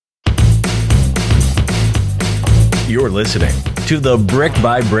You're listening to the Brick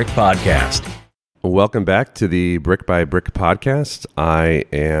by Brick Podcast. Welcome back to the Brick by Brick Podcast. I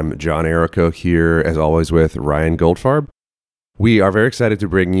am John Errico here, as always, with Ryan Goldfarb. We are very excited to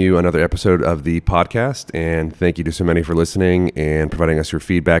bring you another episode of the podcast, and thank you to so many for listening and providing us your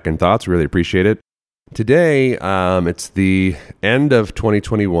feedback and thoughts. We really appreciate it. Today, it's the end of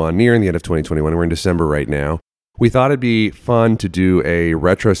 2021, nearing the end of 2021. We're in December right now. We thought it'd be fun to do a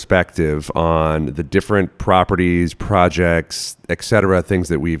retrospective on the different properties, projects, etc., things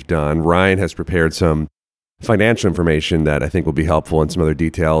that we've done. Ryan has prepared some financial information that I think will be helpful and some other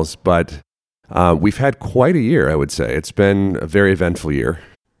details, but we've had quite a year, I would say. It's been a very eventful year.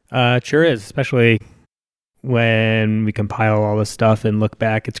 It sure is, especially when we compile all this stuff and look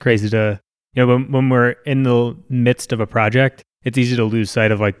back. It's crazy to, when we're in the midst of a project, it's easy to lose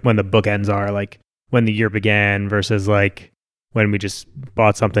sight of like when the bookends are, like when the year began versus like when we just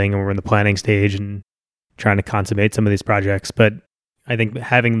bought something and we're in the planning stage and trying to consummate some of these projects. But I think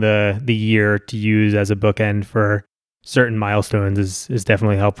having the year to use as a bookend for certain milestones is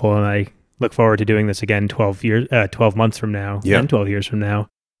definitely helpful. And I look forward to doing this again 12 months from now and 12 years from now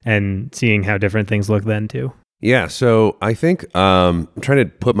and seeing how different things look then too. Yeah, so I think I'm trying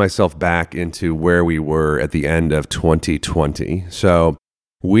to put myself back into where we were at the end of 2020. So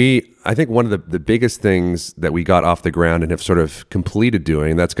I think one of the biggest things that we got off the ground and have sort of completed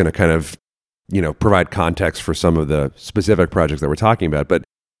doing, that's going to kind of, provide context for some of the specific projects that we're talking about. But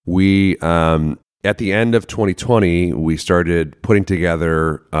we, at the end of 2020, we started putting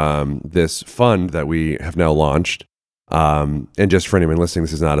together this fund that we have now launched. And just for anyone listening,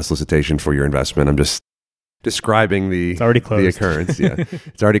 this is not a solicitation for your investment. I'm just describing it's already closed. The occurrence. Yeah,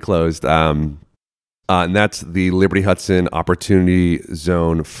 it's already closed. And that's the Liberty Hudson Opportunity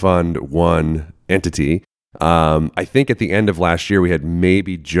Zone Fund 1 entity. I think at the end of last year, we had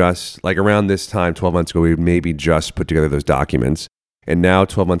maybe just, like around this time, 12 months ago, we had maybe just put together those documents. And now,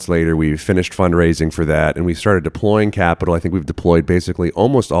 12 months later, we've finished fundraising for that, and we started deploying capital. I think we've deployed basically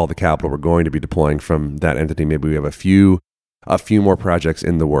almost all the capital we're going to be deploying from that entity. Maybe we have a few more projects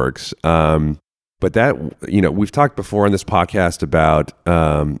in the works. But that, we've talked before on this podcast about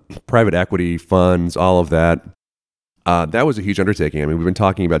private equity funds, all of that. That was a huge undertaking. I mean, we've been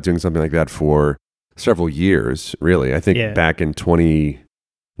talking about doing something like that for several years, really. I think back in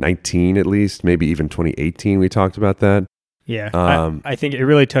 2019, at least, maybe even 2018, we talked about that. Yeah, I think it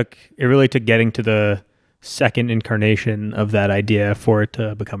really took getting to the second incarnation of that idea for it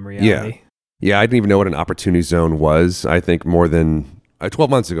to become reality. Yeah, I didn't even know what an opportunity zone was. I think more than 12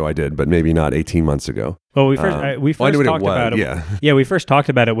 months ago I did, but maybe not 18 months ago. Well, we first talked about it. Yeah, we first talked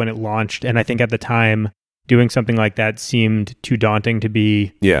about it when it launched, and I think at the time doing something like that seemed too daunting to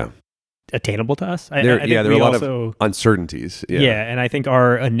be attainable to us. There were a lot of uncertainties. Yeah, and I think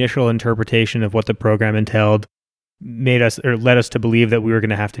our initial interpretation of what the program entailed led us to believe that we were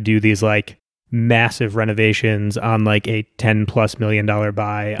going to have to do these like massive renovations on like a $10+ million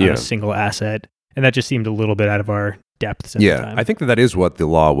buy on a single asset, and that just seemed a little bit out of our depths at the time. I think that is what the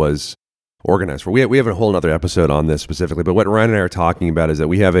law was organized for. We have a whole other episode on this specifically, but what Ryan and I are talking about is that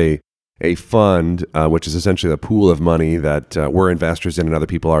we have a fund, which is essentially a pool of money that we're investors in and other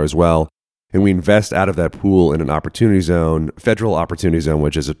people are as well, and we invest out of that pool in an opportunity zone, federal opportunity zone,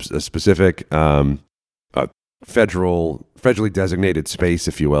 which is a specific federally designated space,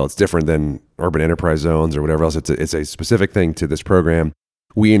 if you will. It's different than urban enterprise zones or whatever else. It's a specific thing to this program.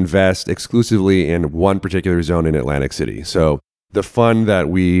 We invest exclusively in one particular zone in Atlantic City. So the fund that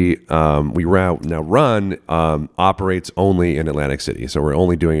we now run operates only in Atlantic City. So we're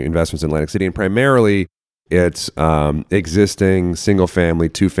only doing investments in Atlantic City, and primarily it's existing single-family,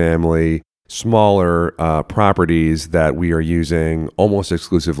 two-family, smaller properties that we are using almost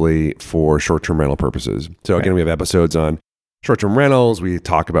exclusively for short-term rental purposes. So again, we have episodes on short-term rentals. We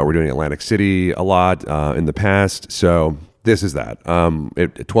talk about we're doing Atlantic City a lot in the past. So this is that.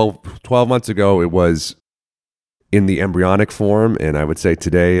 12 months ago, it was in the embryonic form, and I would say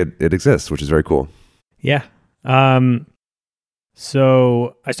today it exists, which is very cool. Yeah.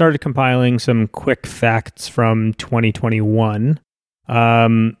 So I started compiling some quick facts from 2021.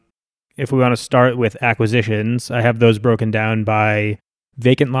 If we want to start with acquisitions, I have those broken down by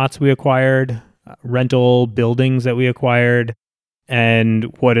vacant lots we acquired, rental buildings that we acquired, and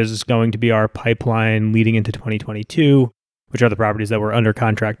what is going to be our pipeline leading into 2022, which are the properties that we're under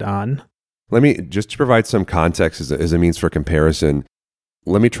contract on. Let me, just to provide some context as a means for comparison,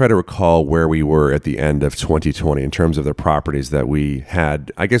 let me try to recall where we were at the end of 2020 in terms of the properties that we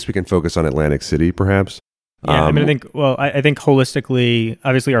had. I guess we can focus on Atlantic City, perhaps. Yeah, I think holistically,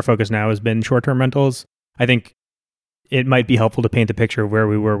 obviously our focus now has been short-term rentals. I think it might be helpful to paint the picture of where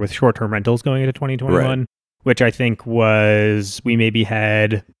we were with short-term rentals going into 2021. Right. which I think was, we maybe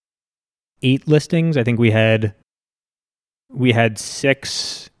had 8 listings. I think we had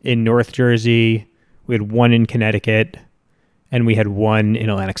 6 in North Jersey, we had 1 in Connecticut, and we had 1 in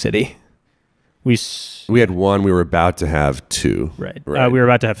Atlantic City. We had 1. We were about to have 2. Right. We were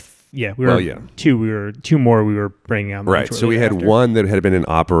about to have 2. 2 more we were bringing on. Right. So we had 1 that had been in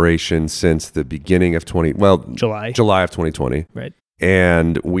operation since the beginning of July of 2020. Right.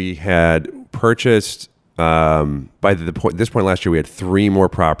 And we had purchased by this point last year, we had 3 more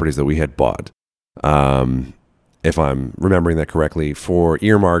properties that we had bought. If I'm remembering that correctly,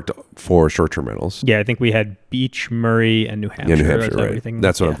 earmarked for short-term rentals. Yeah, I think we had Beach, Murray, and New Hampshire. Yeah, New Hampshire, right.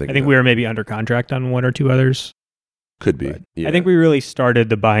 That's what I'm thinking. I think we were maybe under contract on 1 or 2 others. Could be. Yeah. I think we really started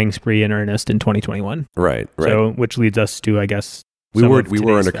the buying spree in earnest in 2021. Right. So, which leads us to, I guess, we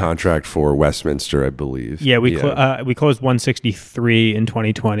were under contract for Westminster, I believe. Yeah, we closed 163 in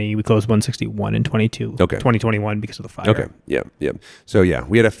 2020. We closed 161 in 2021 because of the fire. Okay. Yeah. So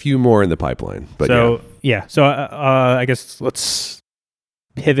we had a few more in the pipeline. But So I guess let's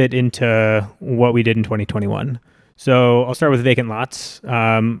pivot into what we did in 2021. So I'll start with vacant lots.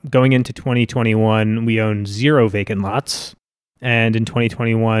 Going into 2021, we owned 0 vacant lots, and in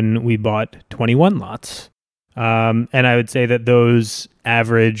 2021 we bought 21 lots. And I would say that those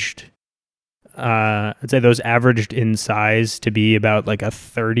averaged in size to be about like a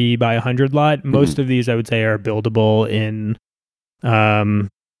 30 by 100 lot. Most of these I would say are buildable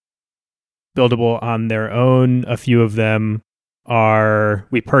on their own. A few of them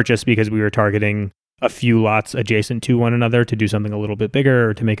we purchased because we were targeting a few lots adjacent to one another to do something a little bit bigger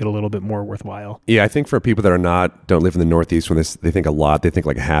or to make it a little bit more worthwhile. Yeah, I think for people that don't live in the Northeast, when they think a lot, they think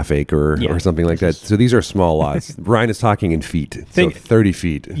like a half acre or something like that. So these are small lots. Ryan is talking in feet, so 30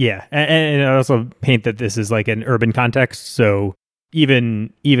 feet. Yeah, and I also paint that this is like an urban context. So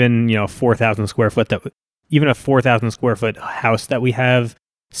even 4,000 square foot even a 4,000 square foot house that we have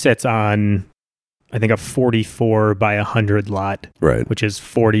sits on, I think, a 44 by 100 lot, right, which is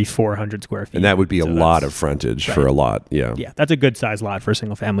 4,400 square feet. And that would be a lot of frontage for a lot. Yeah. Yeah. That's a good size lot for a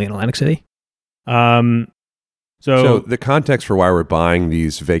single family in Atlantic City. So the context for why we're buying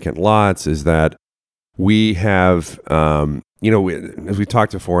these vacant lots is that we have, as we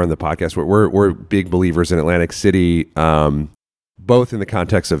talked before on the podcast, we're big believers in Atlantic City, both in the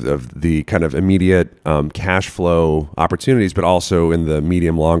context of the kind of immediate cash flow opportunities, but also in the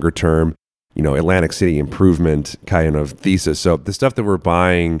medium, longer term, Atlantic City improvement kind of thesis. So the stuff that we're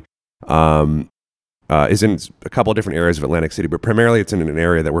buying is in a couple of different areas of Atlantic City, but primarily it's in an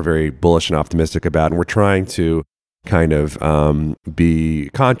area that we're very bullish and optimistic about. And we're trying to kind of be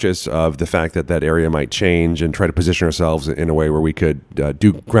conscious of the fact that area might change and try to position ourselves in a way where we could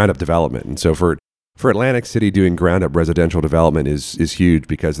do ground up development. And so for Atlantic City, doing ground up residential development is huge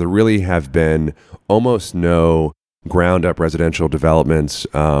because there really have been almost no ground up residential developments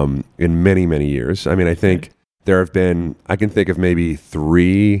in many, many years. I mean, I think I can think of maybe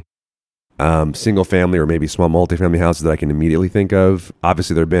 3 single family or maybe small multifamily houses that I can immediately think of.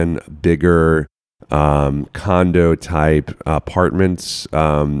 Obviously, there have been bigger condo type apartments,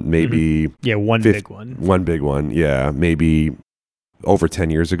 maybe. One big one. One big one, yeah. Maybe over 10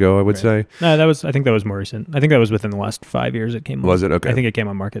 years ago, I would say. No, I think that was more recent. I think that was within the last 5 years it came on. Was it? Okay. I think it came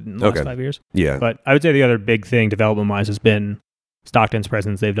on market in the last 5 years. Yeah. But I would say the other big thing development-wise has been Stockton's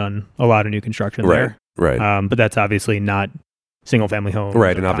presence. They've done a lot of new construction there. Right. But that's obviously not single-family homes.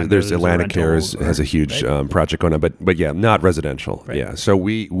 Right, and obviously there's Atlantic Care has a huge project going on, but yeah, not residential. Right. Yeah, so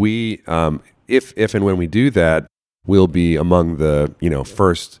we if and when we do that, we'll be among the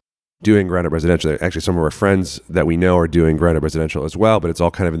first doing ground up residential. Actually, some of our friends that we know are doing ground up residential as well, but it's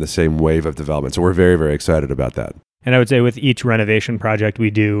all kind of in the same wave of development. So we're very, very excited about that. And I would say with each renovation project we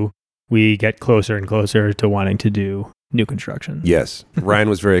do, we get closer and closer to wanting to do new construction. Yes. Ryan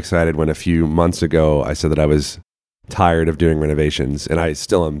was very excited when a few months ago I said that I was tired of doing renovations, and I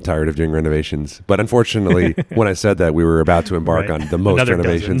still am tired of doing renovations. But unfortunately, when I said that, we were about to embark on the most Another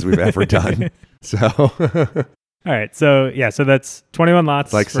renovations we've ever done. So... All right, so so that's 21 lots.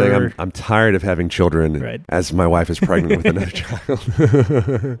 It's like saying I'm tired of having children as my wife is pregnant with another child.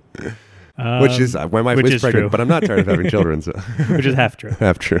 Which is, my wife is pregnant, true. But I'm not tired of having children. So. Which is half true.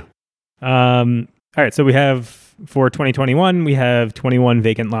 Half true. All right, so we have, for 2021, we have 21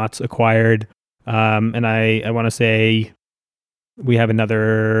 vacant lots acquired. And I want to say we have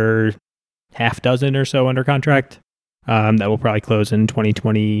another half dozen or so under contract that will probably close in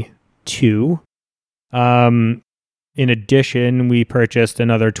 2022. In addition, we purchased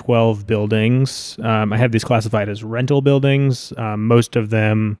another 12 buildings. I have these classified as rental buildings. Most of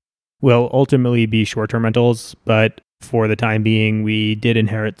them will ultimately be short-term rentals, but for the time being, we did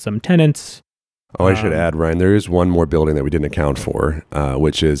inherit some tenants Oh, I should add, Ryan, there is one more building that we didn't account for,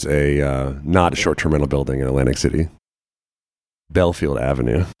 which is not a short-term rental building in Atlantic City. Belfield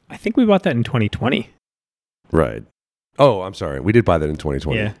Avenue. I think we bought that in 2020. Right. Oh, I'm sorry. We did buy that in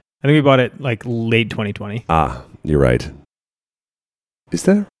 2020. Yeah. I think we bought it like late 2020. Ah, you're right. Is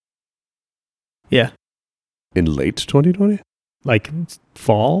that? Yeah. In late 2020? Like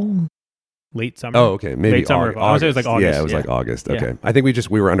fall? Late summer? Oh, okay. Maybe late summer. I would say it was like August. Yeah, it was like August. Okay. Yeah. I think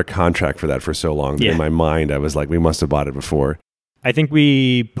we were under contract for that for so long that in my mind I was like, we must have bought it before. I think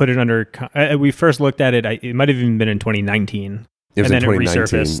we put it under, we first looked at it, it might have even been in 2019. It was and in then 2019. It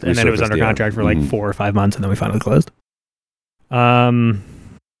resurfaced, and then it was under contract for like 4 or 5 months, and then we finally closed. All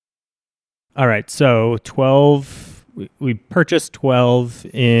right, so 12, we purchased 12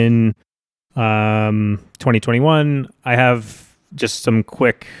 in 2021. I have just some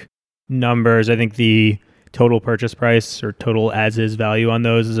quick numbers. I think the total purchase price or total as-is value on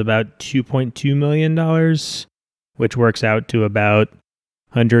those is about $2.2 million, which works out to about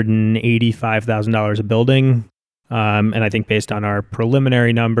 $185,000 a building. And I think based on our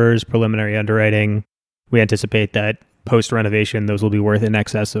preliminary numbers, preliminary underwriting, we anticipate that post-renovation, those will be worth in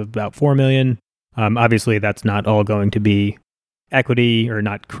excess of about $4 million. Obviously, that's not all going to be equity or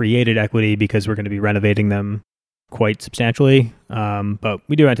not created equity because we're going to be renovating them quite substantially. But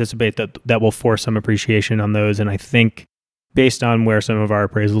we do anticipate that will force some appreciation on those. And I think based on where some of our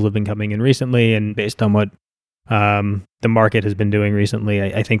appraisals have been coming in recently and based on what the market has been doing recently,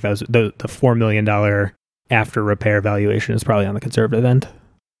 I think the $4 million after repair valuation is probably on the conservative end.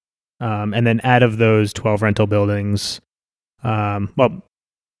 And then out of those 12 rental buildings,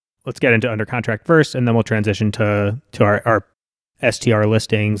 let's get into under contract first, and then we'll transition to our STR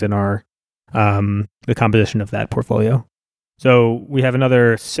listings and the composition of that portfolio. So we have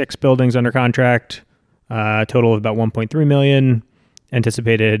another 6 buildings under contract, total of about $1.3 million,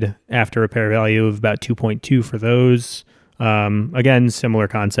 anticipated after repair value of about $2.2 for those. Again, similar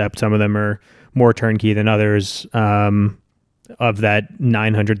concept. Some of them are more turnkey than others. Of that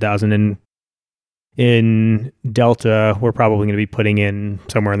 $900,000 in Delta, we're probably going to be putting in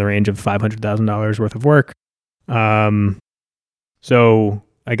somewhere in the range of $500,000 worth of work. So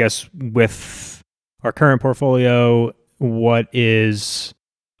I guess with our current portfolio, what is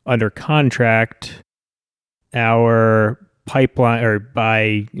under contract, our pipeline, or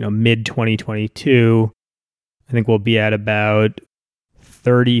by mid 2022, I think we'll be at about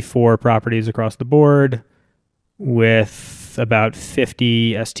 34 properties across the board with about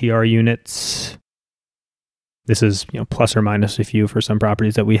 50 STR units. This is plus or minus a few for some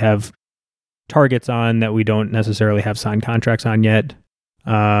properties that we have targets on that we don't necessarily have signed contracts on yet.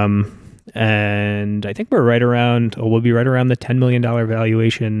 And I think we'll be right around the $10 million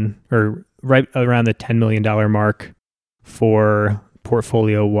valuation, or right around the $10 million mark for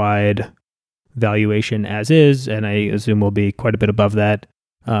portfolio-wide valuation as is, and I assume we'll be quite a bit above that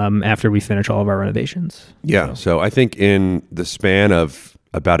after we finish all of our renovations. Yeah, so I think in the span of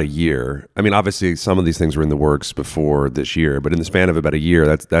about a year, I mean, obviously some of these things were in the works before this year, but in the span of about a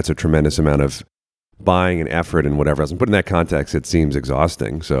year, that's a tremendous amount of buying and effort and whatever else. And put in that context, it seems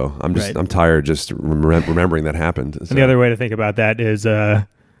exhausting. So I'm tired just remembering that happened. So. And the other way to think about that is there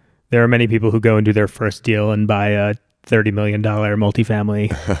are many people who go and do their first deal and buy a $30 million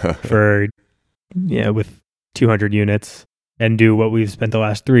multifamily for with 200 units and do what we've spent the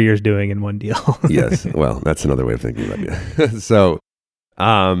last 3 years doing in one deal. Yes. Well, that's another way of thinking about it. So,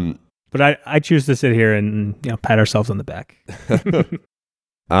 but I choose to sit here and pat ourselves on the back.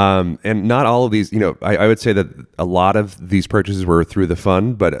 And not all of these, I would say that a lot of these purchases were through the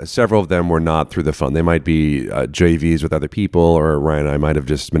fund, but several of them were not through the fund. They might be JVs with other people, or Ryan and I might have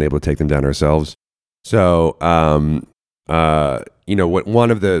just been able to take them down ourselves. So, what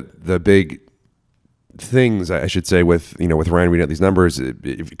one of the big things I should say with Ryan reading out these numbers,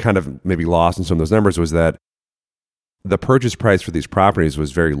 it kind of maybe lost in some of those numbers, was that the purchase price for these properties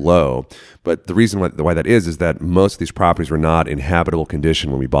was very low. But the reason why that is that most of these properties were not in habitable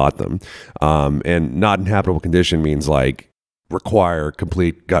condition when we bought them. And not in habitable condition means like require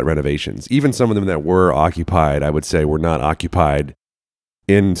complete gut renovations. Even some of them that were occupied, I would say, were not occupied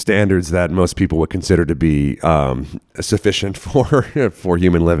in standards that most people would consider to be sufficient for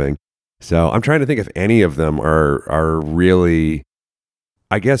human living. So I'm trying to think if any of them are really,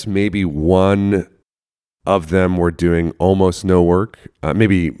 I guess maybe one of them were doing almost no work.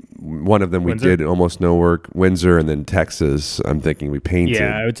 Maybe one of them we did almost no work. Windsor, and then Texas, I'm thinking we painted.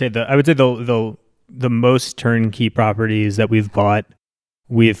 Yeah, I would say the most turnkey properties that we've bought,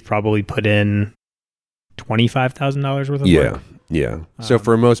 we've probably put in $25,000 worth of work. Yeah. So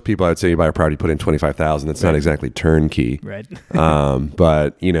for most people, I'd say you buy a property, put in 25,000. That's not exactly turnkey. Right.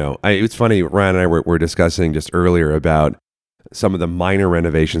 But it's funny. Ryan and I were discussing just earlier about some of the minor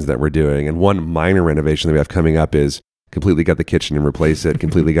renovations that we're doing, and one minor renovation that we have coming up is completely gut the kitchen and replace it.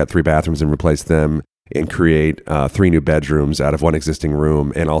 Completely gut 3 bathrooms and replace them, and create 3 new bedrooms out of 1 existing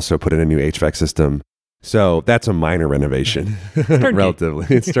room, and also put in a new HVAC system. So that's a minor renovation, relatively.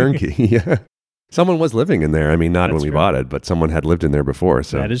 It's turnkey. Yeah. Someone was living in there. I mean, not when we bought it, but someone had lived in there before.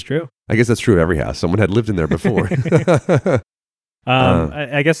 So that is true. I guess that's true of every house. Someone had lived in there before.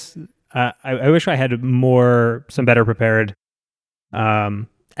 I guess I wish I had some better prepared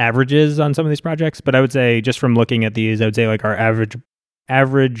averages on some of these projects, but I would say just from looking at these, I would say like our average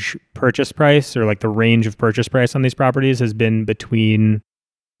purchase price, or like the range of purchase price on these properties, has been between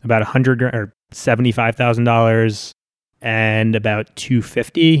about $100,000 or $75,000 and about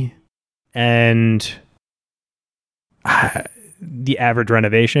 $250,000. And the average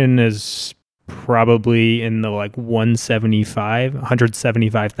renovation is probably in the like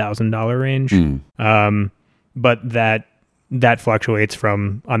 $175,000 range. But that fluctuates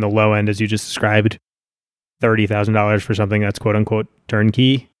from, on the low end, as you just described, $30,000 for something that's quote unquote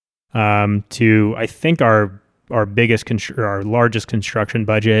turnkey, to, I think our largest construction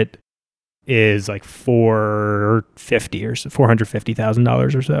budget is like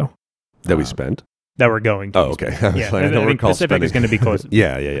 $450,000 or so. That we spent? That we're going to. Oh, okay. Yeah, I think Pacific is going to be close.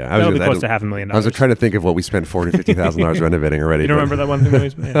 Yeah. That'll be close to $500,000. I was trying to think of what we spent $450,000 renovating already. You don't remember that one thing that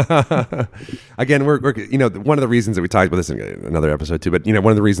we spent? Yeah. Again, we're one of the reasons that we talked about this in another episode too, but one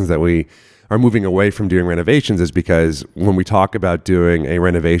of the reasons that we are moving away from doing renovations is because when we talk about doing a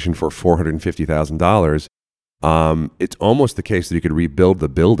renovation for $450,000, it's almost the case that you could rebuild the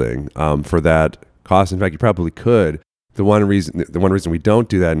building for that cost. In fact, you probably could. The one reason we don't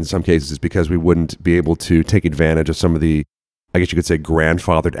do that in some cases is because we wouldn't be able to take advantage of some of the, I guess you could say,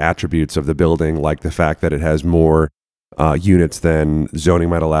 grandfathered attributes of the building, like the fact that it has more units than zoning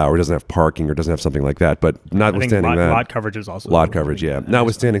might allow, or doesn't have parking, or doesn't have something like that. But notwithstanding that, lot coverage is also lot coverage. Yeah,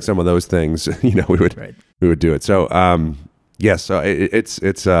 notwithstanding some of those things, we would do it. So yes, so it's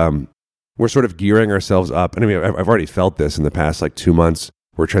we're sort of gearing ourselves up. And I mean, I've already felt this in the past like 2 months.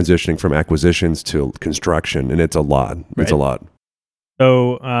 We're transitioning from acquisitions to construction, and it's a lot. Right. It's a lot.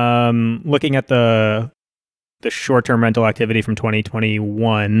 So, looking at the short-term rental activity from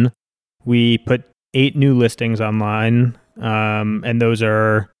 2021, we put 8 new listings online, and those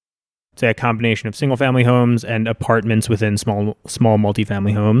are, say, a combination of single-family homes and apartments within small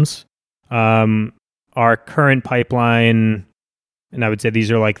multifamily homes. Our current pipeline, and I would say these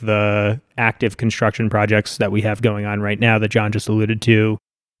are like the active construction projects that we have going on right now that John just alluded to. I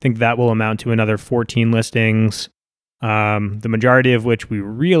think that will amount to another 14 listings, the majority of which we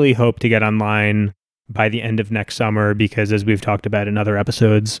really hope to get online by the end of next summer, because as we've talked about in other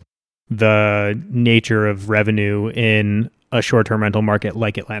episodes, the nature of revenue in a short-term rental market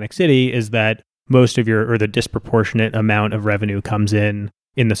like Atlantic City is that most of the disproportionate amount of revenue comes in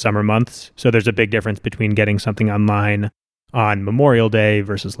the summer months. So there's a big difference between getting something online on Memorial Day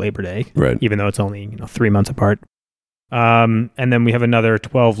versus Labor Day, right? Even though it's only 3 months apart. And then we have another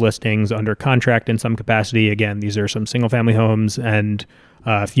 12 listings under contract in some capacity. Again, these are some single-family homes and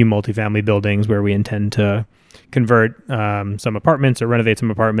a few multifamily buildings where we intend to convert some apartments or renovate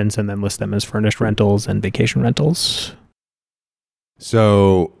some apartments and then list them as furnished rentals and vacation rentals.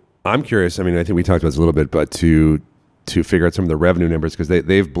 So I'm curious. I mean, I think we talked about this a little bit, but to figure out some of the revenue numbers, because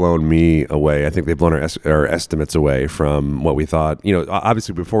they've blown me away. I think they've blown our estimates away from what we thought.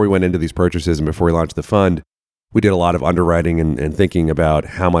 Obviously, before we went into these purchases and before we launched the fund, we did a lot of underwriting and thinking about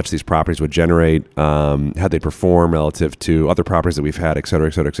how much these properties would generate, how they perform relative to other properties that we've had, et cetera,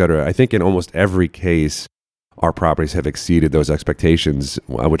 et cetera, et cetera. I think in almost every case, our properties have exceeded those expectations,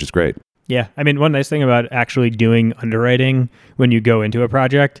 which is great. Yeah. I mean, one nice thing about actually doing underwriting when you go into a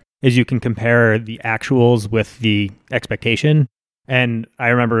project is you can compare the actuals with the expectation. And I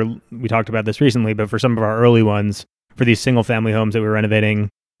remember we talked about this recently, but for some of our early ones, for these single family homes that we were renovating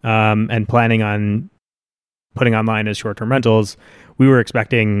and planning on putting online as short-term rentals, we were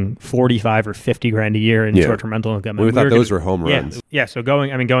expecting 45 or 50 grand a year in short-term rental income. We thought those were home runs. Yeah. So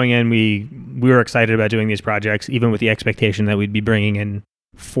going in, we were excited about doing these projects, even with the expectation that we'd be bringing in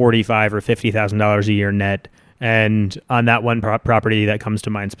 $45,000 or $50,000 a year net. And on that one property that comes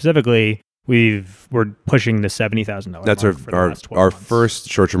to mind specifically, we're pushing the $70,000. That's our first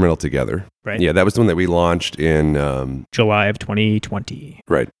short-term rental together. Right. Yeah, that was the one that we launched in July of 2020.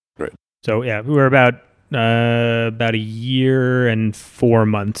 Right. So yeah, we were about a year and 4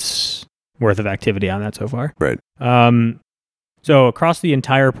 months worth of activity on that so far. Right. So across the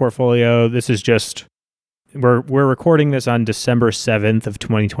entire portfolio, this is just we're recording this on December 7th of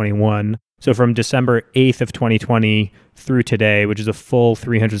 2021. So from December 8th of 2020 through today, which is a full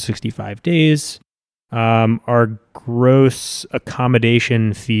 365 days, our gross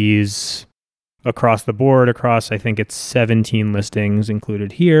accommodation fees across the board, I think it's 17 listings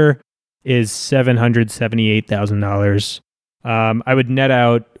included here, is $778,000. I would net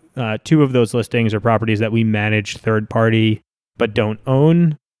out 2 of those listings are properties that we manage third party but don't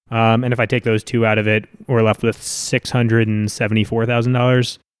own. And if I take those 2 out of it, we're left with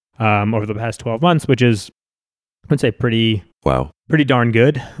 $674,000 over the past 12 months, which is, I would say, pretty darn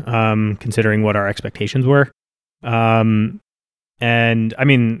good, considering what our expectations were. And I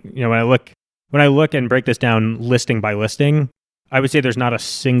mean, when I look and break this down listing by listing, I would say there's not a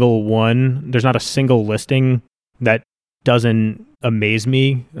single listing that doesn't amaze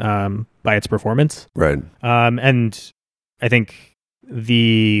me by its performance. Right. And I think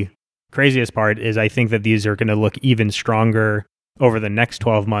the craziest part is I think that these are going to look even stronger over the next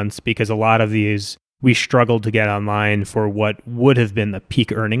 12 months because a lot of these we struggled to get online for what would have been the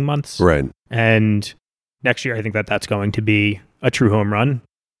peak earning months. Right. And next year, I think that that's going to be a true home run.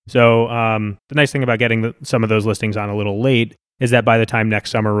 So the nice thing about getting some of those listings on a little late is that by the time next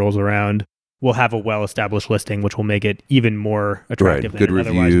summer rolls around, we'll have a well-established listing, which will make it even more attractive than it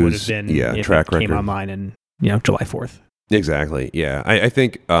otherwise would have been if it came online in July 4th. Exactly. Yeah. I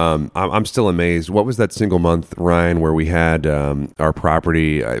think I'm still amazed. What was that single month, Ryan, where we had our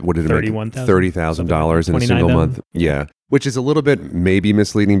property, what did it make? $30,000 in a single month? Yeah. Which is a little bit maybe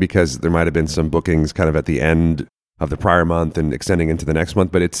misleading because there might have been some bookings kind of at the end of the prior month and extending into the next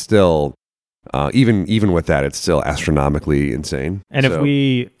month, but it's still, even with that, it's still astronomically insane. And so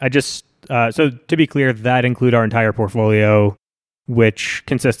to be clear, that include our entire portfolio, which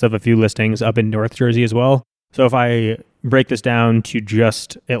consists of a few listings up in North Jersey as well. So if I break this down to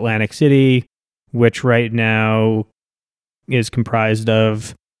just Atlantic City, which right now is comprised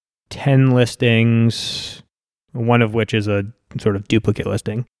of 10 listings, one of which is a sort of duplicate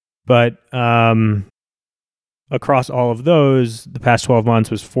listing. But across all of those, the past 12 months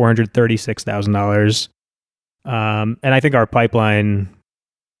was $436,000. And I think our pipeline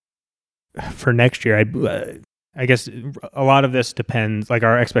for next year, I guess a lot of this depends, like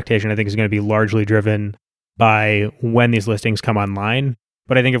our expectation, I think, is going to be largely driven by when these listings come online.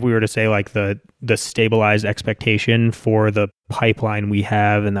 But I think if we were to say like the stabilized expectation for the pipeline we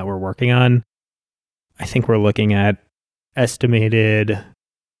have and that we're working on, I think we're looking at estimated,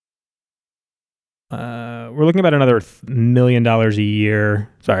 we're looking about another $1 million a year.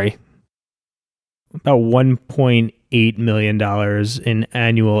 Sorry, about $1.8 million in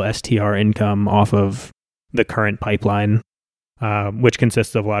annual STR income off of the current pipeline, which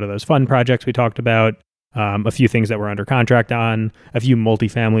consists of a lot of those fund projects we talked about, a few things that we're under contract on, a few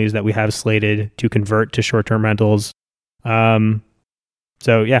multifamilies that we have slated to convert to short-term rentals. So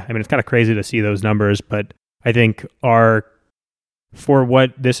yeah, I mean, it's kind of crazy to see those numbers, but I think for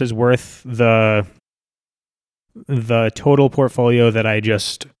what this is worth, the total portfolio that I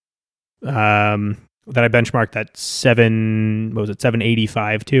just that I benchmarked at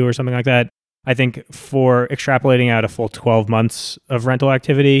 785 to or something like that. I think for extrapolating out a full 12 months of rental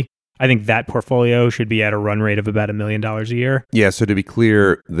activity, I think that portfolio should be at a run rate of about $1 million a year. Yeah. So to be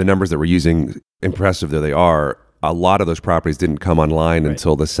clear, the numbers that we're using, impressive though they are, a lot of those properties didn't come online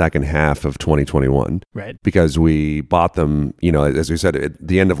until the second half of 2021. Right. Because we bought them, as we said, at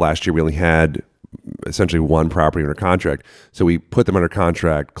the end of last year, we only had essentially one property under contract. So we put them under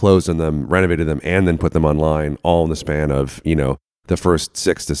contract, closed on them, renovated them, and then put them online all in the span of, the first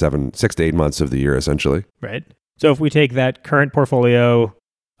 6 to 8 months of the year, essentially. Right. So if we take that current portfolio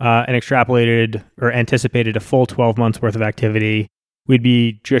and extrapolated or anticipated a full 12 months worth of activity, we'd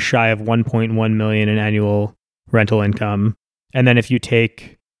be just shy of 1.1 million in annual rental income. And then if you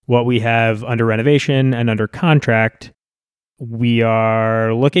take what we have under renovation and under contract, we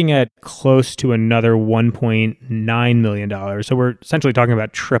are looking at close to another $1.9 million. So we're essentially talking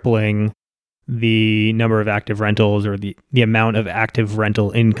about tripling the number of active rentals or the amount of active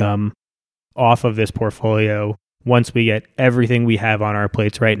rental income off of this portfolio once we get everything we have on our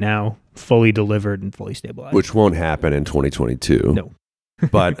plates right now fully delivered and fully stabilized. Which won't happen in 2022. No.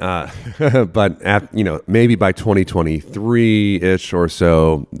 but maybe by 2023-ish or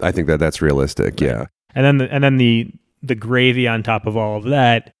so, I think that's realistic. Right. Yeah. And then the gravy on top of all of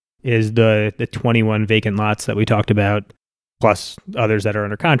that is the 21 vacant lots that we talked about, plus others that are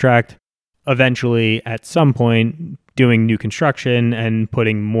under contract. Eventually, at some point, doing new construction and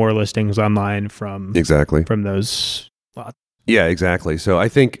putting more listings online from those lots. Yeah, exactly. So I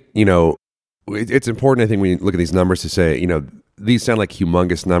think, it's important, I think, when you look at these numbers to say, these sound like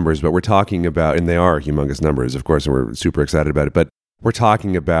humongous numbers, but we're talking about, and they are humongous numbers, of course, and we're super excited about it, but we're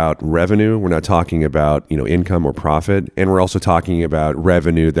talking about revenue. We're not talking about, income or profit. And we're also talking about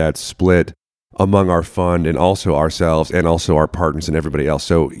revenue that's split among our fund and also ourselves and also our partners and everybody else.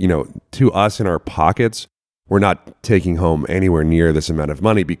 So, to us in our pockets, we're not taking home anywhere near this amount of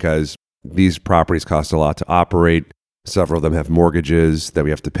money because these properties cost a lot to operate. Several of them have mortgages that we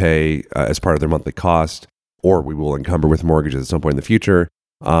have to pay as part of their monthly cost, or we will encumber with mortgages at some point in the future.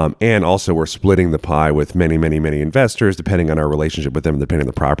 And also we're splitting the pie with many, many, many investors, depending on our relationship with them, depending on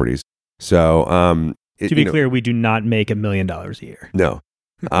the properties. So, to be clear, we do not make $1 million a year. No.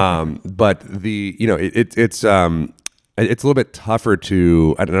 But it's a little bit tougher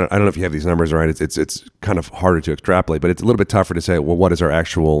to, I don't know if you have these numbers right. It's kind of harder to extrapolate, but it's a little bit tougher to say, well, what is our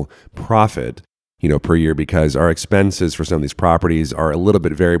actual profit, per year? Because our expenses for some of these properties are a little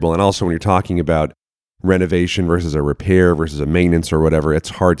bit variable. And also when you're talking about renovation versus a repair versus a maintenance or whatever, it's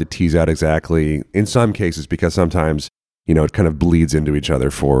hard to tease out exactly in some cases because sometimes, it kind of bleeds into each other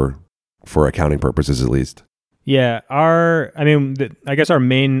for accounting purposes at least. Yeah. I guess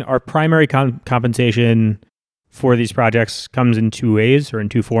our primary compensation for these projects comes in two ways or in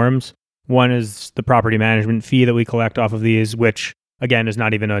two forms. One is the property management fee that we collect off of these, which again is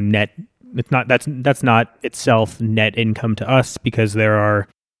not even a net. That's not itself net income to us because there are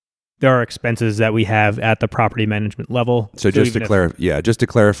expenses that we have at the property management level. So just to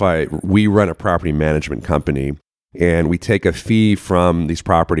clarify, we run a property management company and we take a fee from these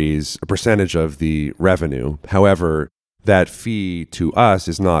properties, a percentage of the revenue. However, that fee to us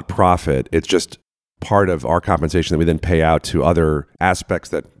is not profit. It's just part of our compensation that we then pay out to other aspects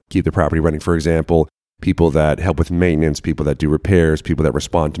that keep the property running. For example, people that help with maintenance, people that do repairs, people that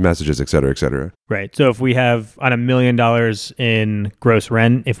respond to messages, et cetera, et cetera. Right. So if we have on $1 million in gross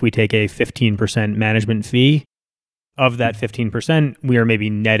rent, if we take a 15% management fee, of that 15%, we are maybe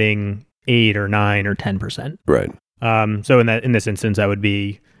netting 8 or 9 or 10%. Right. So in this instance, that would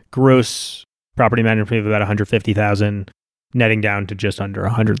be gross property management fee of about $150,000, netting down to just under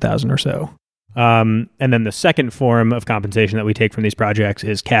 $100,000 or so. And then the second form of compensation that we take from these projects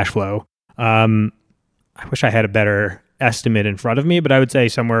is cash flow. I wish I had a better estimate in front of me, but I would say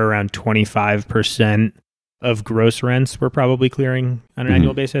somewhere around 25% of gross rents we're probably clearing on an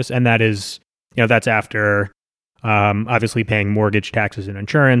annual basis. And that is, that's after obviously paying mortgage taxes and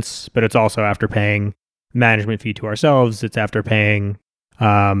insurance, but it's also after paying management fee to ourselves. It's after paying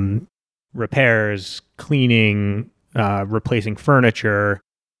repairs, cleaning, replacing furniture,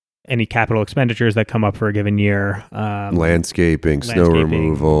 any capital expenditures that come up for a given year, landscaping, snow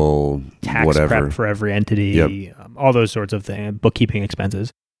removal, tax whatever. prep for every entity, all those sorts of things, bookkeeping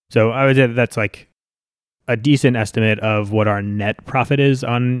expenses. So I would say that's like a decent estimate of what our net profit is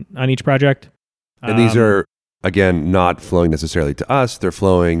on each project. And these are, again, not flowing necessarily to us. They're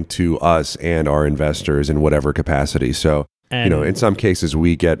flowing to us and our investors in whatever capacity. So, in some cases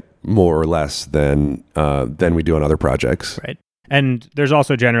we get more or less than we do on other projects. Right. And there's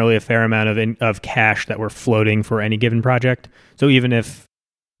also generally a fair amount of cash that we're floating for any given project. So even if,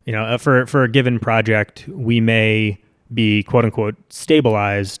 for a given project, we may be quote unquote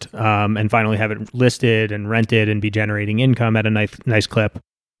stabilized and finally have it listed and rented and be generating income at a nice clip,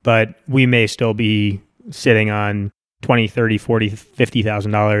 but we may still be sitting on $20,000, $30,000, $40,000,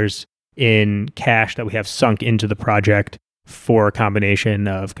 $50,000 in cash that we have sunk into the project for a combination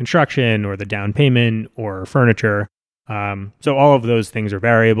of construction or the down payment or furniture. So all of those things are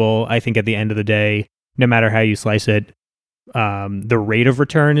variable. I think at the end of the day, no matter how you slice it, the rate of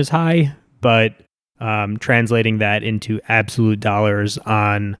return is high, but translating that into absolute dollars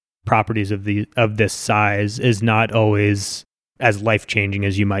on properties of this size is not always as life-changing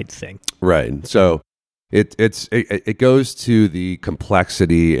as you might think. Right. So it goes to the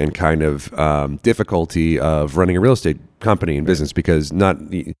complexity and kind of difficulty of running a real estate company and business, because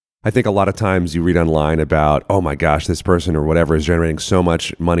I think a lot of times you read online about, oh my gosh, this person or whatever is generating so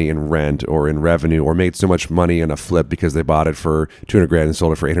much money in rent or in revenue or made so much money in a flip because they bought it for $200,000 and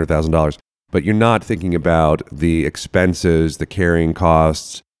sold it for $800,000. But you're not thinking about the expenses, the carrying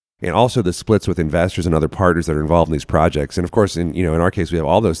costs, and also the splits with investors and other partners that are involved in these projects. And of course, in our case, we have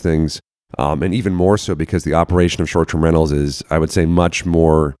all those things, and even more so because the operation of short-term rentals is, I would say, much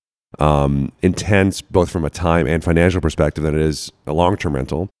more intense, both from a time and financial perspective, than it is a long-term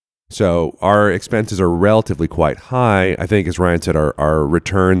rental. So our expenses are relatively quite high. I think, as Ryan said, our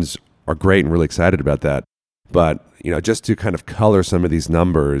returns are great and really excited about that. But, just to kind of color some of these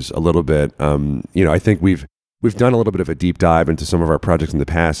numbers a little bit, I think we've done a little bit of a deep dive into some of our projects in the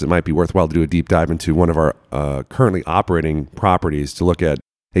past. It might be worthwhile to do a deep dive into one of our currently operating properties to look at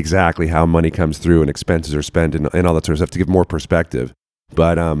exactly how money comes through and expenses are spent and all that sort of stuff to give more perspective.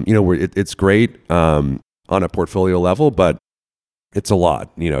 But it's great on a portfolio level, but it's a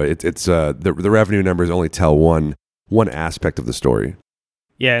lot. The revenue numbers only tell one aspect of the story.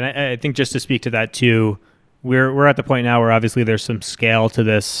 Yeah, and I think just to speak to that too, we're at the point now where obviously there's some scale to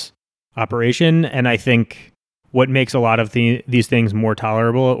this operation, and I think what makes a lot of these things more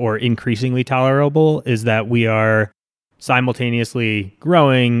tolerable or increasingly tolerable is that we are simultaneously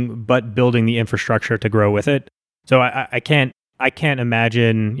growing but building the infrastructure to grow with it. So I can't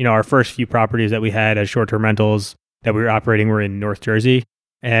imagine, our first few properties that we had as short-term rentals that we were operating were in North Jersey,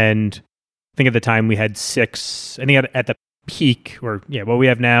 and I think at the time we had 6. I think at the peak, what we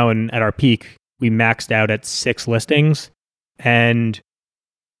have now, and at our peak, we maxed out at 6 listings. And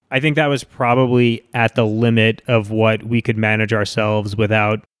I think that was probably at the limit of what we could manage ourselves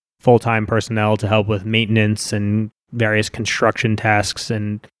without full-time personnel to help with maintenance and various construction tasks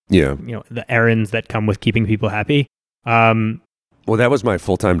and the errands that come with keeping people happy. Well, that was my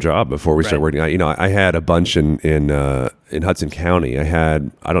full-time job before we started working. I had a bunch in Hudson County. I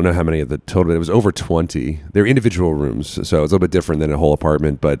don't know how many of the total. It was over 20. They're individual rooms, so it's a little bit different than a whole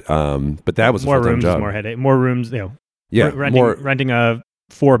apartment. But that was a full-time job. More headache, more rooms. Renting a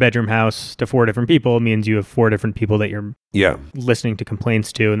 4-bedroom house to 4 different people means you have 4 different people that you're listening to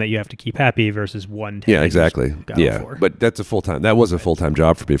complaints to and that you have to keep happy versus one. Yeah, exactly. But that's a full-time. That was a full-time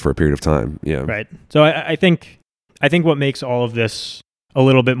job for me for a period of time. Yeah. Right. So I think what makes all of this a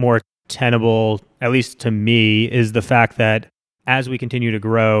little bit more tenable, at least to me, is the fact that as we continue to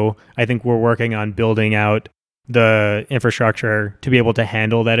grow, I think we're working on building out the infrastructure to be able to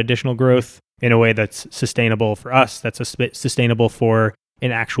handle that additional growth in a way that's sustainable for us, that's sustainable for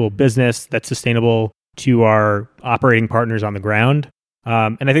an actual business, that's sustainable to our operating partners on the ground.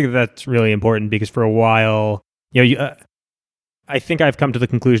 And I think that's really important because for a while, I think I've come to the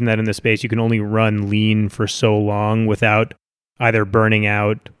conclusion that in this space, you can only run lean for so long without either burning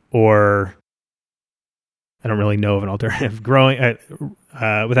out or, I don't really know of an alternative, growing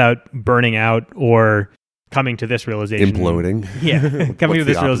without burning out or coming to this realization. Imploding. Yeah, coming to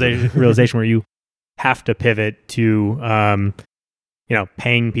this realization where you have to pivot to,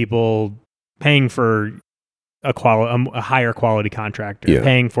 paying for a higher quality contractor,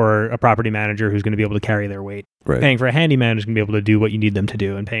 paying for a property manager who's going to be able to carry their weight, paying for a handyman who's going to be able to do what you need them to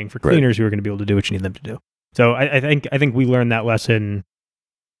do, and paying for cleaners who are going to be able to do what you need them to do. So I think we learned that lesson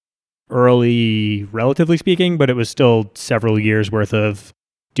early, relatively speaking, but it was still several years worth of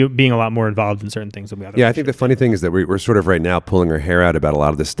being a lot more involved in certain things than we otherwise. Yeah, I think the funny thing is that we're sort of right now pulling our hair out about a lot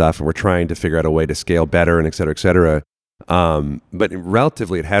of this stuff, and we're trying to figure out a way to scale better and et cetera, et cetera. But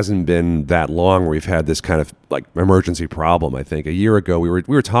relatively, it hasn't been that long where we've had this kind of like emergency problem. I think a year ago we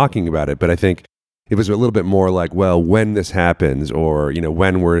were talking about it, but I think it was a little bit more like, well, when this happens, or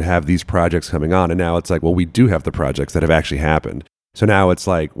when we have these projects coming on, and now it's like, well, we do have the projects that have actually happened. So now it's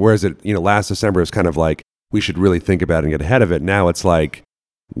like, whereas it last December it was kind of like we should really think about it and get ahead of it. Now it's like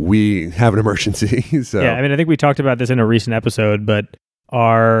we have an emergency. So yeah, I mean, I think we talked about this in a recent episode, but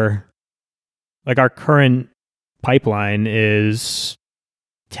our current pipeline is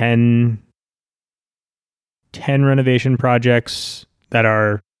 10 renovation projects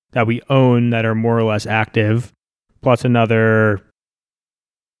that we own that are more or less active, plus another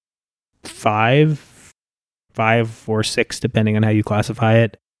 5 or 6, depending on how you classify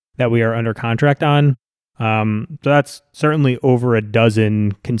it, that we are under contract on. So that's certainly over a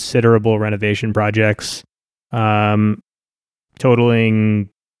dozen considerable renovation projects, totaling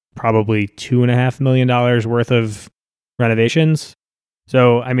probably $2.5 million worth of renovations.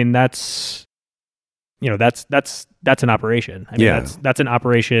 So, I mean, that's an operation. I mean, that's an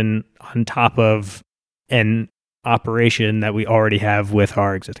operation on top of an operation that we already have with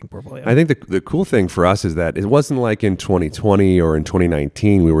our existing portfolio. I think the cool thing for us is that it wasn't like in 2020 or in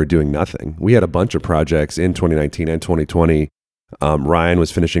 2019 we were doing nothing. We had a bunch of projects in 2019 and 2020. Ryan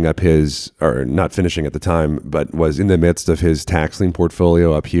was finishing up or not finishing at the time, but was in the midst of his tax lien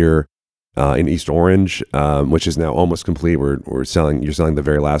portfolio up here in East Orange, which is now almost complete. You're selling the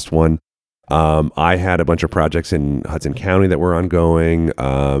very last one. I had a bunch of projects in Hudson County that were ongoing.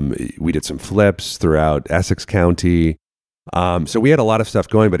 We did some flips throughout Essex County. So we had a lot of stuff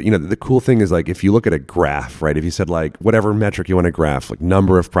going, but the cool thing is like, if you look at a graph, right? If you said like whatever metric you want to graph, like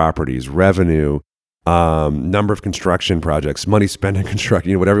number of properties, revenue, number of construction projects, money spent in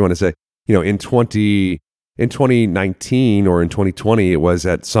construction, whatever you want to say, in 2019 or in 2020, it was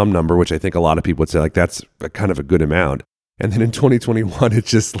at some number, which I think a lot of people would say like, that's kind of a good amount. And then in 2021,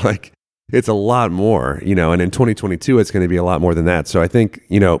 it's just like, it's a lot more, and in 2022, it's going to be a lot more than that. So I think,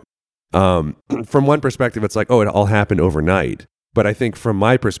 from one perspective, it's like, oh, it all happened overnight. But I think from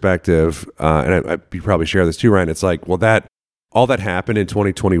my perspective, and you probably share this too, Ryan, it's like, well, all that happened in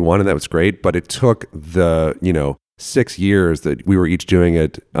 2021 and that was great, but it took the, 6 years that we were each doing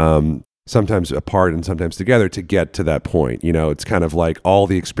it, sometimes apart and sometimes together to get to that point. It's kind of like all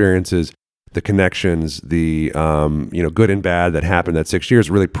the experiences, the connections, the, good and bad that happened that 6 years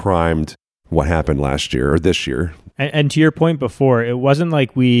really primed what happened last year or this year. And to your point before, it wasn't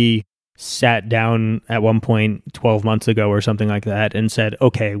like we sat down at one point 12 months ago or something like that and said,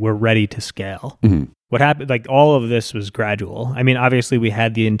 okay, we're ready to scale. Mm-hmm. What happened, like all of this was gradual. I mean, obviously we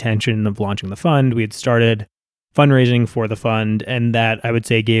had the intention of launching the fund. We had started fundraising for the fund, and that I would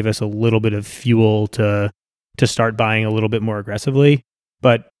say gave us a little bit of fuel to start buying a little bit more aggressively.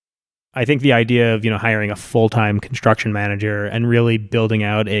 But I think the idea of, hiring a full-time construction manager and really building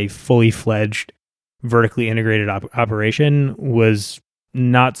out a fully fledged vertically integrated operation was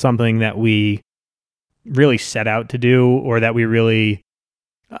not something that we really set out to do, or that we really,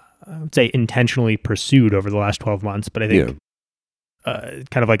 I would say, intentionally pursued over the last 12 months. But I think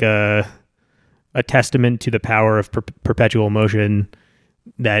kind of like a testament to the power of perpetual motion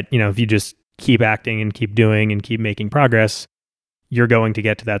that, if you just keep acting and keep doing and keep making progress, you're going to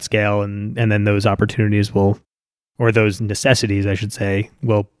get to that scale, and then those opportunities will, or those necessities, I should say,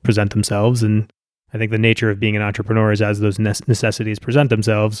 will present themselves. And I think the nature of being an entrepreneur is, as those necessities present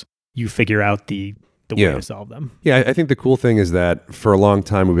themselves, you figure out the way to solve them. Yeah, I think the cool thing is that for a long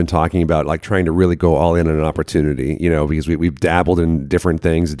time we've been talking about like trying to really go all in on an opportunity, because we've dabbled in different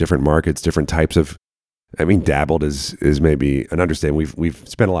things, different markets, different types of, dabbled is maybe an understatement. We've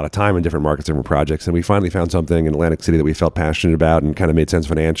spent a lot of time in different markets, different projects, and we finally found something in Atlantic City that we felt passionate about and kind of made sense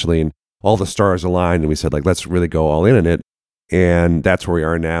financially, and all the stars aligned, and we said, like, let's really go all in on it. And that's where we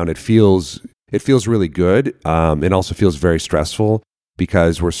are now, and it feels really good. It also feels very stressful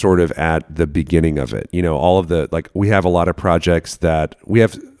because we're sort of at the beginning of it. All of the, like, we have a lot of projects that we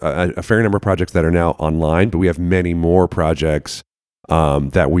have a fair number of projects that are now online, but we have many more projects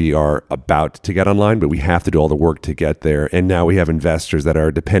that we are about to get online, but we have to do all the work to get there. And now we have investors that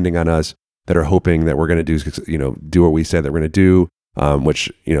are depending on us, that are hoping that we're going to do what we say that we're going to do,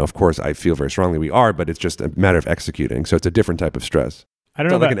 which, of course, I feel very strongly we are, but it's just a matter of executing. So it's a different type of stress. I don't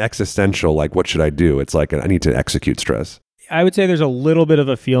know, it's not like an existential, like, what should I do? It's like, I need to execute stress. I would say there's a little bit of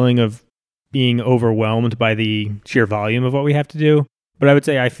a feeling of being overwhelmed by the sheer volume of what we have to do. But I would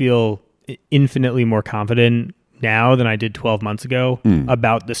say I feel infinitely more confident now than I did 12 months ago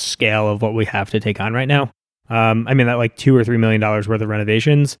about the scale of what we have to take on right now. That like $2 or $3 million worth of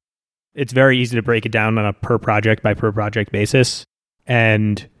renovations, it's very easy to break it down on a per project basis.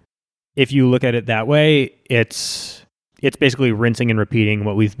 And if you look at it that way, it's basically rinsing and repeating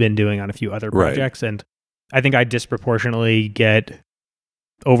what we've been doing on a few other projects. Right. And I think I disproportionately get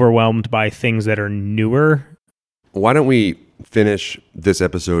overwhelmed by things that are newer. Why don't we finish this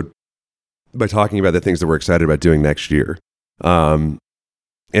episode by talking about the things that we're excited about doing next year? And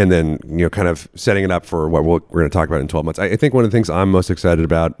then, kind of setting it up for what we're going to talk about in 12 months. I think one of the things I'm most excited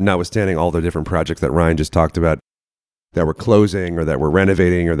about, notwithstanding all the different projects that Ryan just talked about, that we're closing or that we're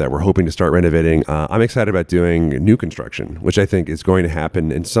renovating or that we're hoping to start renovating, I'm excited about doing new construction, which I think is going to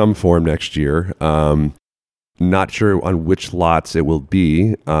happen in some form next year. Not sure on which lots it will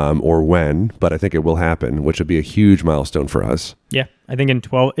be or when, but I think it will happen, which would be a huge milestone for us. Yeah, I think in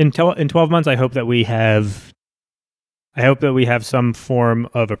 12 months, I hope that we have some form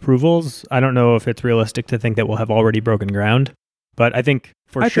of approvals. I don't know if it's realistic to think that we'll have already broken ground, but I think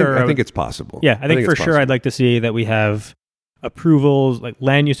I think it's possible. Yeah, I think for sure I'd like to see that we have approvals, like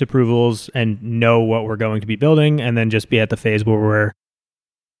land use approvals, and know what we're going to be building, and then just be at the phase where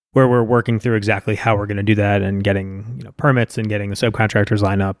we're working through exactly how we're going to do that and getting permits and getting the subcontractors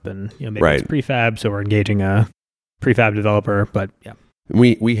lined up, and maybe it's prefab, so we're engaging a prefab developer. But yeah,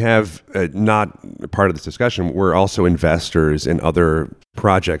 we have not part of this discussion. We're also investors in other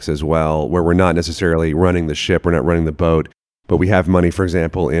projects as well, where we're not necessarily running the ship, we're not running the boat, but we have money, for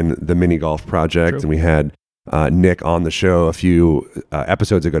example, in the mini golf project. True. And we had Nick on the show a few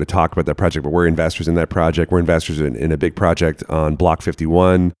episodes ago to talk about that project, but we're investors in that project. We're investors in a big project on Block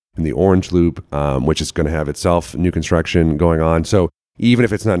 51 in the Orange Loop, which is going to have itself new construction going on. So even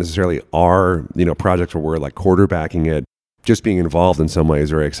if it's not necessarily our projects where we're like quarterbacking it, just being involved in some way is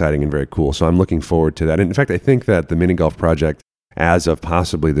very exciting and very cool. So I'm looking forward to that. And in fact, I think that the mini golf project, as of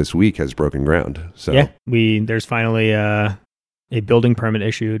possibly this week, has broken ground. So yeah, there's finally a building permit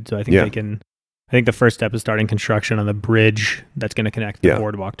issued. So I think I think the first step is starting construction on the bridge that's going to connect the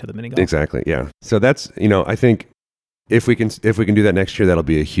boardwalk to the mini golf. Exactly. Yeah. So that's, I think if we can do that next year, that'll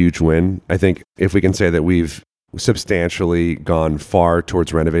be a huge win. I think if we can say that we've substantially gone far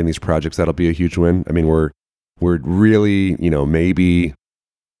towards renovating these projects, that'll be a huge win. I mean, we're we're really, maybe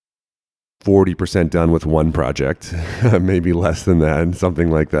 40% done with one project, maybe less than that,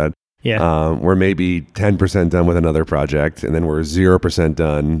 something like that. Yeah. We're maybe 10% done with another project, and then we're 0%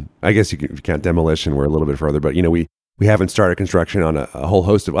 done. I guess if you count demolition, we're a little bit further, but we haven't started construction on a whole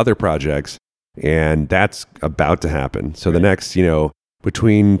host of other projects, and that's about to happen. So the next,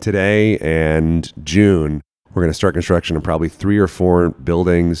 between today and June, we're going to start construction on probably 3 or 4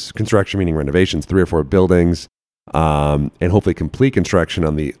 buildings, construction meaning renovations, 3 or 4 buildings, and hopefully complete construction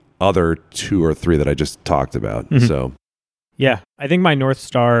on the other 2 or 3 that I just talked about. Mm-hmm. So, yeah, I think my North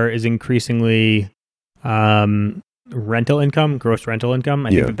Star is increasingly rental income, gross rental income.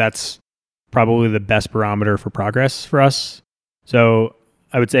 I think that's probably the best barometer for progress for us. So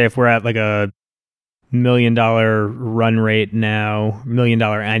I would say if we're at like a $1 million run rate now, $1 million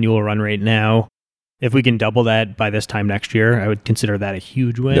annual run rate now, if we can double that by this time next year, I would consider that a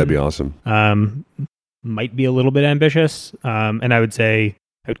huge win. That'd be awesome. Might be a little bit ambitious. And I would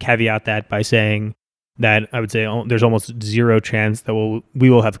caveat that by saying that I would say there's almost zero chance that we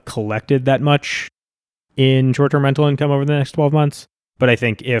will have collected that much in short-term rental income over the next 12 months. But I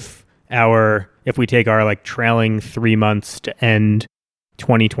think if we take our like trailing 3 months to end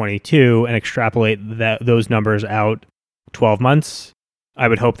 2022 and extrapolate those numbers out 12 months, I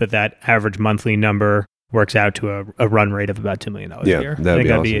would hope that average monthly number works out to a run rate of about $2 million a year. I think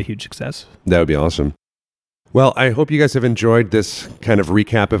that'd be a huge success. That would be awesome. Well, I hope you guys have enjoyed this kind of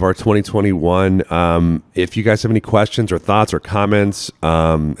recap of our 2021. If you guys have any questions or thoughts or comments,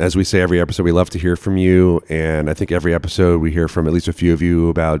 as we say every episode, we love to hear from you. And I think every episode we hear from at least a few of you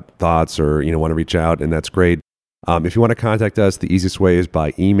about thoughts or, want to reach out, and that's great. If you want to contact us, the easiest way is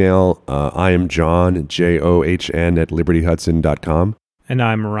by email. I am John, JOHN at libertyhudson.com. And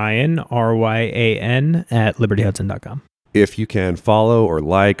I'm Ryan, RYAN at libertyhudson.com. If you can follow or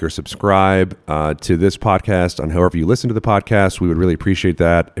like or subscribe to this podcast on however you listen to the podcast, we would really appreciate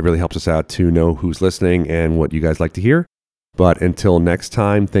that. It really helps us out to know who's listening and what you guys like to hear. But until next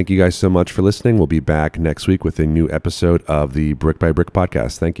time, thank you guys so much for listening. We'll be back next week with a new episode of the Brick by Brick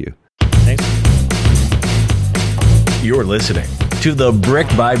podcast. Thank you. Thanks. You're listening to the Brick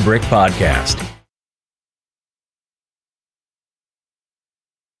by Brick podcast.